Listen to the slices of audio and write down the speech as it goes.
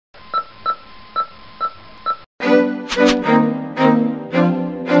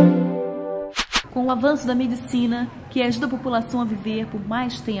avanço da medicina, que ajuda a população a viver por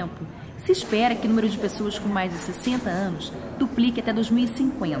mais tempo, se espera que o número de pessoas com mais de 60 anos duplique até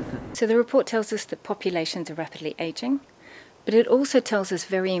 2050. So the report tells us that populations are rapidly aging, but it also tells us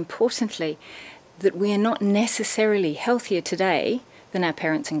very importantly that we are not necessarily healthier today than our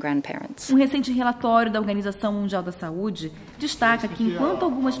parents and grandparents. Um recente relatório da Organização Mundial da Saúde destaca que enquanto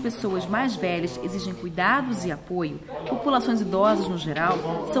algumas pessoas mais velhas exigem cuidados e apoio, populações idosas no geral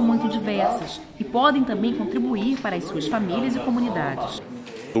são muito diversas e podem também contribuir para as suas famílias e comunidades.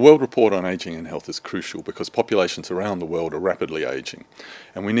 The World Report on Ageing and Health is crucial because populations around the world are rapidly ageing,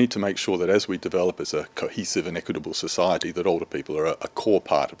 and we need to make sure that as we develop as a cohesive and equitable society that older people are a core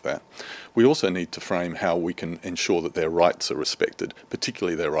part of that. We also need to frame how we can ensure that their rights are respected,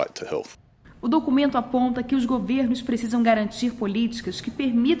 particularly their right to health. O documento aponta que os governos precisam garantir políticas que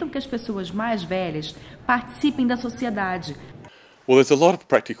permitam que as pessoas mais velhas participem da sociedade. Well, there's a lot of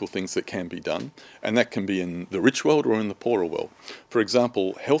practical things that can be done, and that can be in the rich world or in the poorer world. For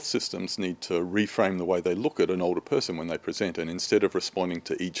example, health systems need to reframe the way they look at an older person when they present, and instead of responding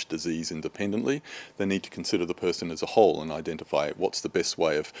to each disease independently, they need to consider the person as a whole and identify what's the best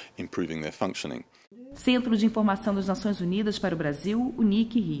way of improving their functioning. Centro de Informação das Nações Unidas para o Brasil,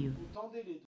 UNIC Rio.